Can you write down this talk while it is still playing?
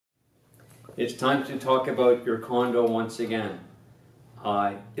It's time to talk about your condo once again.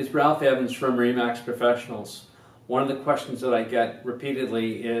 It's Ralph Evans from RE/MAX Professionals. One of the questions that I get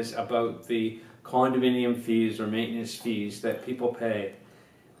repeatedly is about the condominium fees or maintenance fees that people pay.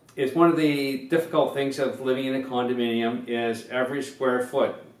 It's one of the difficult things of living in a condominium is every square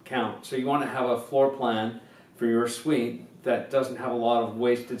foot counts. So you want to have a floor plan for your suite that doesn't have a lot of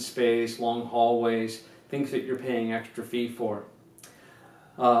wasted space, long hallways, things that you're paying extra fee for.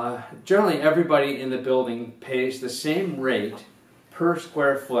 Generally, everybody in the building pays the same rate per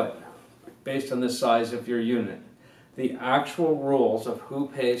square foot based on the size of your unit. The actual rules of who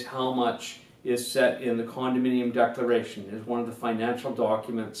pays how much is set in the condominium declaration. It's one of the financial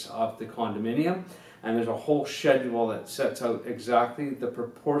documents of the condominium, and there's a whole schedule that sets out exactly the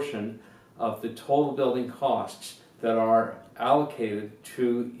proportion of the total building costs that are allocated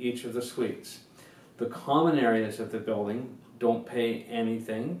to each of the suites. The common areas of the building don't pay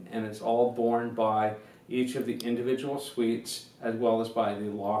anything, and it's all borne by each of the individual suites as well as by the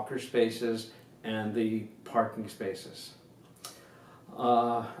locker spaces and the parking spaces.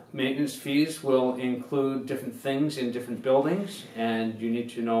 Maintenance fees will include different things in different buildings, and you need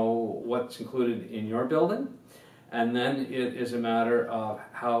to know what's included in your building. And then it is a matter of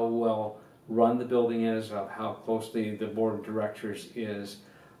how well run the building is, of how closely the board of directors is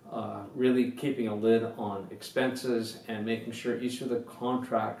really keeping a lid on expenses and making sure each of the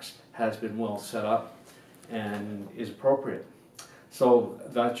contracts has been well set up and is appropriate. So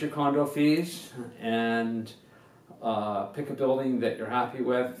that's your condo fees, and pick a building that you're happy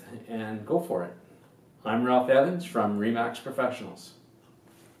with and go for it. I'm Ralph Evans from RE/MAX Professionals.